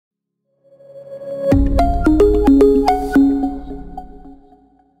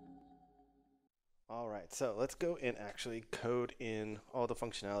right, so let's go and actually code in all the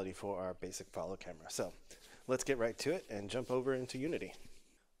functionality for our basic follow camera. So let's get right to it and jump over into Unity.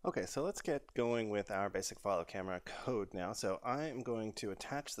 Okay, so let's get going with our basic follow camera code now. So I'm going to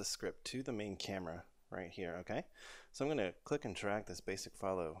attach the script to the main camera right here, okay? So I'm going to click and drag this basic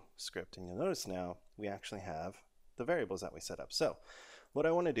follow script, and you'll notice now we actually have the variables that we set up. So what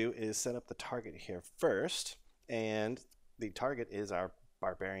I want to do is set up the target here first, and the target is our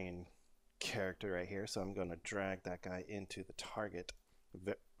barbarian character right here. So I'm going to drag that guy into the target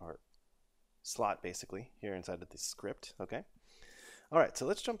or slot basically here inside of the script, okay? All right, so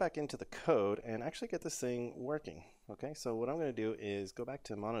let's jump back into the code and actually get this thing working. Okay, so what I'm going to do is go back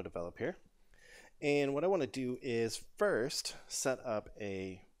to MonoDevelop here. And what I want to do is first set up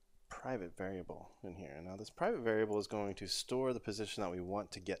a private variable in here. Now this private variable is going to store the position that we want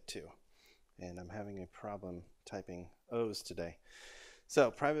to get to. And I'm having a problem typing O's today.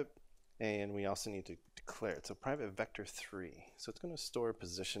 So private, and we also need to declare it. So private vector 3. So it's going to store a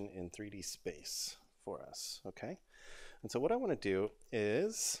position in 3D space for us, okay? And so what I want to do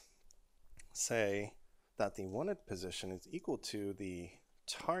is say that the wanted position is equal to the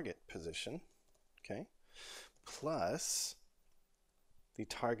target position, okay, plus the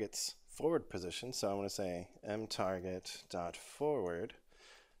target's forward position. So I'm going to say mTarget.forward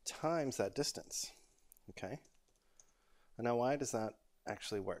times that distance, okay? And now why does that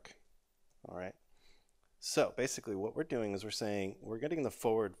actually work? All right. So basically what we're doing is we're saying we're getting the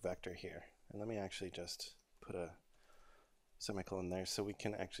forward vector here. And let me actually just put a semicolon there so we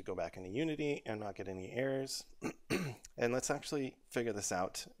can actually go back into Unity and not get any errors. And let's actually figure this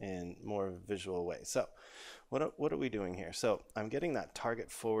out in more of a visual way. So what are we doing here? So I'm getting that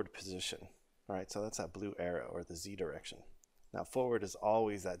target forward position. All right, so that's that blue arrow or the Z direction. Now forward is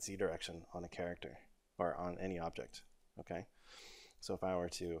always that Z direction on a character or on any object, okay? So if I were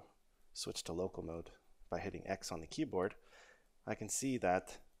to switch to local mode by hitting X on the keyboard, I can see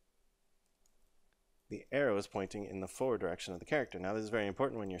that the arrow is pointing in the forward direction of the character. Now this is very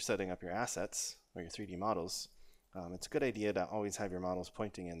important when you're setting up your assets or your 3D models. It's a good idea to always have your models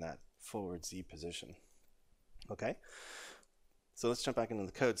pointing in that forward Z position. Okay, so let's jump back into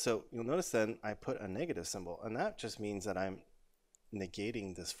the code. So you'll notice then I put a negative symbol, and that just means that I'm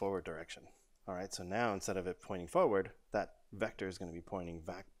negating this forward direction. All right, so now instead of it pointing forward, that vector is going to be pointing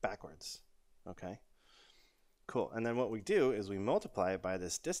backwards. Okay. Cool, and then what we do is we multiply it by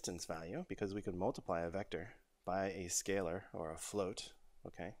this distance value, because we could multiply a vector by a scalar or a float,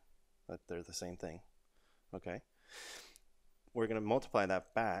 okay? But they're the same thing, okay? We're going to multiply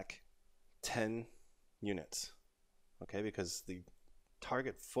that back 10 units, okay? Because the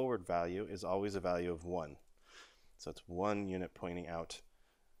target forward value is always a value of 1. So it's 1 unit pointing out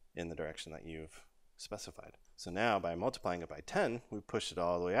in the direction that you've specified. So now by multiplying it by 10, we push it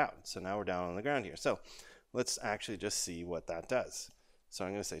all the way out. So now we're down on the ground here. So let's actually just see what that does. So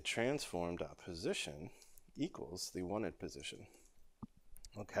I'm going to say transform.position equals the wanted position.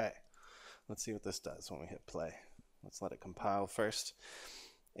 Okay, let's see what this does when we hit play. Let's let it compile first.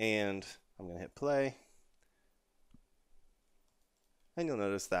 And I'm going to hit play. And you'll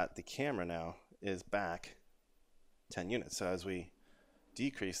notice that the camera now is back 10 units. So as we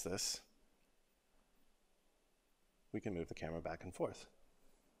decrease this, we can move the camera back and forth.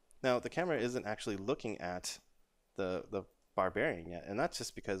 Now the camera isn't actually looking at the barbarian yet, and that's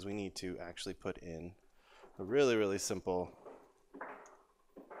just because we need to actually put in a really simple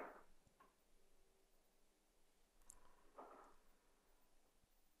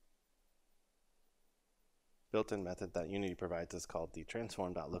built-in method that Unity provides is called the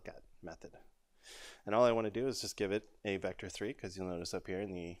transform.lookAt method. And all I want to do is just give it a vector 3, because you'll notice up here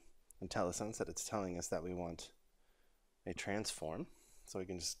in the IntelliSense that it's telling us that we want a transform. So we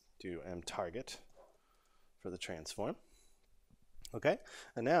can just do mTarget for the transform. Okay,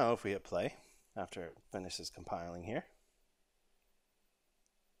 and now if we hit play after it finishes compiling here,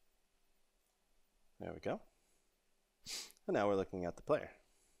 there we go. And now we're looking at the player,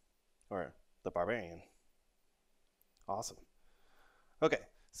 or the barbarian. Awesome. Okay,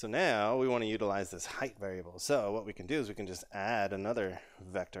 so now we want to utilize this height variable. So what we can do is we can just add another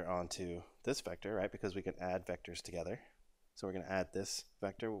vector onto this vector, right? Because we can add vectors together. So we're going to add this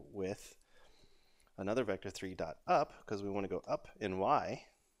vector with another vector 3.up, because we want to go up in y.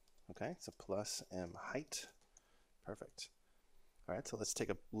 Okay, so plus m height. Perfect. All right, so let's take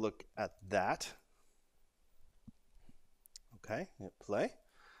a look at that. Okay, hit play.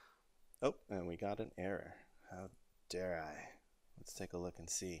 Oh, and we got an error. How dare I? Let's take a look and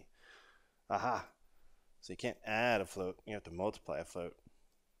see. Aha! So you can't add a float, you have to multiply a float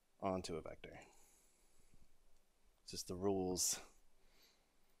onto a vector. Just the rules.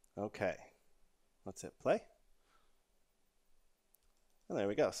 Okay. Let's hit play. And there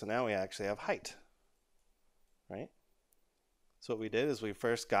we go. So now we actually have height, right? So what we did is we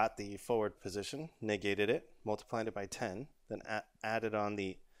first got the forward position, negated it, multiplied it by 10, then added on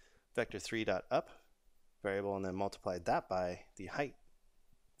the vector3.up variable, and then multiplied that by the height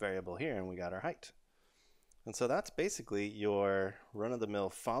variable here, and we got our height. And so that's basically your run-of-the-mill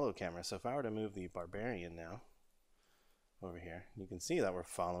follow camera. So if I were to move the barbarian now over here, you can see that we're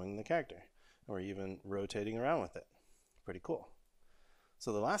following the character, and we're even rotating around with it. Pretty cool.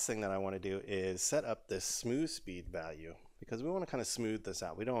 So the last thing that I want to do is set up this smooth speed value, because we want to kind of smooth this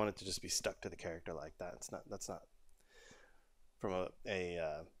out. We don't want it to just be stuck to the character like that. That's not from a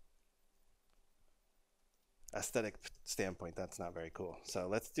aesthetic standpoint, that's not very cool. So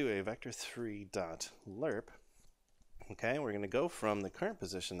let's do a vector3.lerp. Okay, we're going to go from the current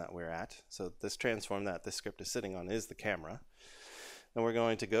position that we're at. So this transform that this script is sitting on is the camera. And we're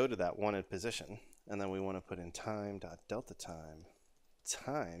going to go to that wanted position. And then we want to put in time.delta_time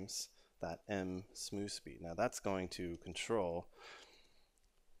times that m smooth speed. Now that's going to control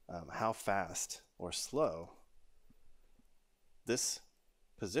how fast or slow this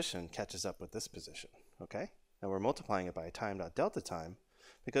position catches up with this position. Okay? And we're multiplying it by time.delta_time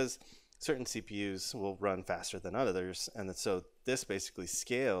because certain CPUs will run faster than others, and so this basically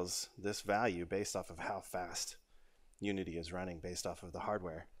scales this value based off of how fast Unity is running, based off of the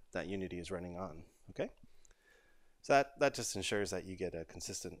hardware that Unity is running on. Okay? So that just ensures that you get a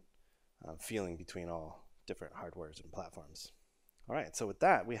consistent feeling between all different hardwares and platforms. All right, so with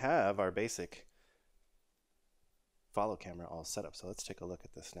that, we have our basic follow camera all set up. So let's take a look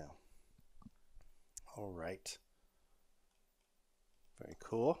at this now. All right. Very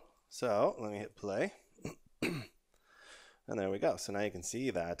cool. So let me hit play. And there we go. So now you can see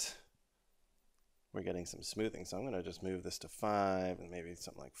that we're getting some smoothing. So I'm going to just move this to 5 and maybe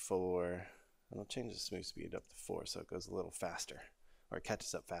something like 4. And I'll change the smooth speed up to 4 so it goes a little faster, or it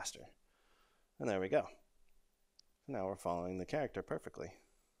catches up faster. And there we go. Now we're following the character perfectly.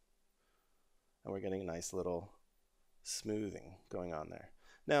 And we're getting a nice little smoothing going on there.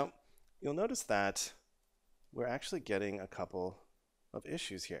 Now, you'll notice that we're actually getting a couple of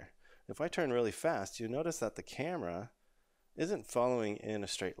issues here. If I turn really fast, you notice that the camera isn't following in a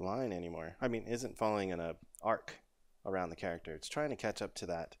straight line anymore. I mean, isn't following in an arc around the character. It's trying to catch up to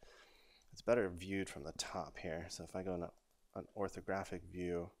that. It's better viewed from the top here. So if I go in an orthographic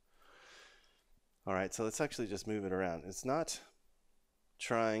view, all right, so let's actually just move it around. It's not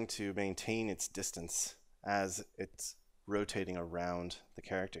trying to maintain its distance as it's rotating around the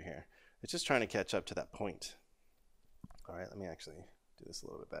character here. It's just trying to catch up to that point. All right, let me actually do this a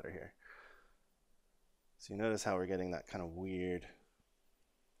little bit better here. So you notice how we're getting that kind of weird,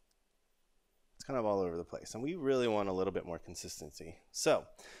 it's kind of all over the place. And we really want a little bit more consistency. So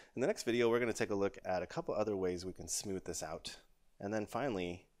in the next video, we're going to take a look at a couple other ways we can smooth this out. And then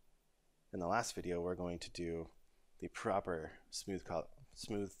finally, in the last video, we're going to do the proper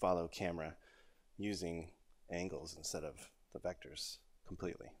smooth follow camera using angles instead of the vectors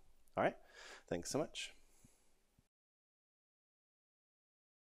completely. All right, thanks so much.